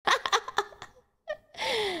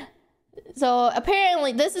So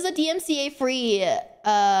apparently this is a DMCA free,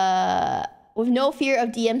 with no fear of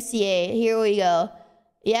DMCA. Here we go.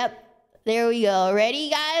 Yep, there we go. Ready,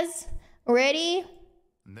 guys? Ready?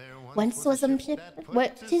 Once was a ship,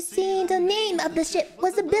 what to see? The name of the ship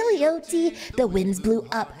was a Billy O.T. The winds blew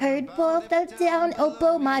up, herd pull, fell down,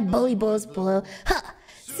 Oppo, my bully balls blow. Ha!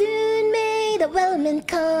 Soon may the Wellerman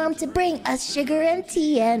come to bring us sugar and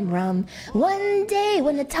tea and rum. One day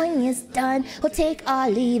when the tongue is done, we'll take our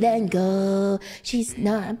leave and go. She's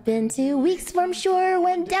not been 2 weeks from shore,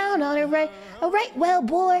 went down on a right whale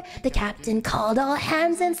bore. The captain called all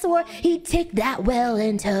hands and swore he'd take that whale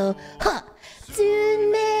in tow. Huh!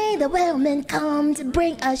 Soon may the whaleman come to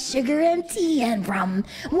bring us sugar and tea and rum.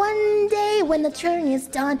 One day when the turn is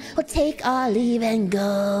done, we'll take our leave and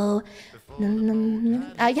go.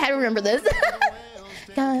 I can't remember this.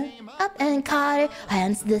 Got up and caught her,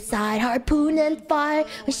 hands to the side, harpoon and fire.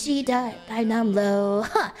 When she died down low.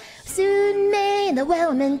 Huh. Soon may the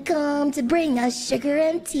whaleman come to bring us sugar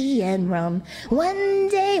and tea and rum. One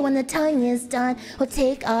day when the tongue is done, we'll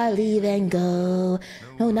take our leave and go.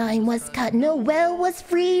 No nine was cut, no whale was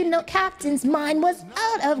free, no captain's mind was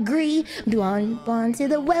out of greed. Gone to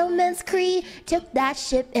the whaleman's cree, took that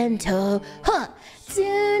ship in tow. Huh!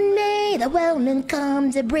 Soon may the whaleman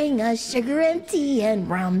come to bring us sugar and tea and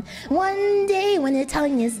rum. One day when the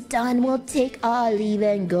tongue is done, we'll take our leave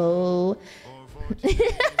and go.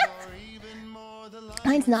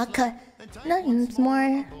 Mine's not cut. Nothing's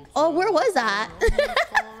more. Oh, where was that?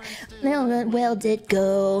 Now the whale did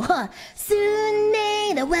go. Huh. Soon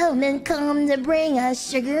may the whaleman come to bring us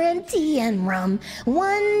sugar and tea and rum.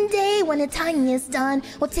 One day when the tongue is done,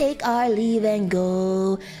 we'll take our leave and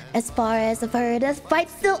go. As far as I've heard, the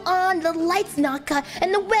fight's still on, the light's not cut,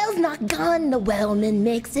 and the whale's not gone. The whaleman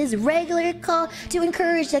makes his regular call to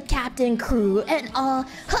encourage the captain, crew, and all.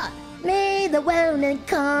 Huh! May the whaleman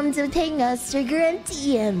come to take us sugar and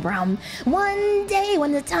tea and rum. One day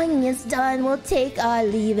when the tongue is done, we'll take our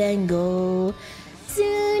leave and go.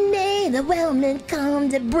 Soon may the whaleman come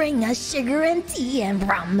to bring us sugar and tea and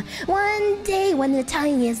rum. One day when the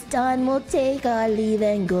tongue is done, we'll take our leave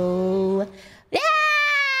and go.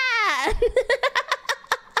 Yeah!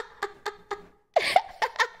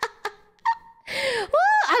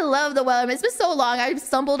 I love the Wellerman. It's been so long. I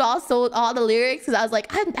stumbled all the lyrics because I was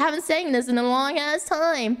like, I haven't sang this in a long ass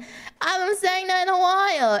time. I haven't sang that in a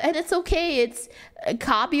while, and it's okay. It's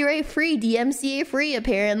copyright free, DMCA free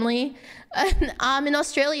apparently. And I'm in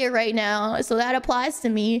Australia right now, so that applies to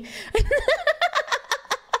me.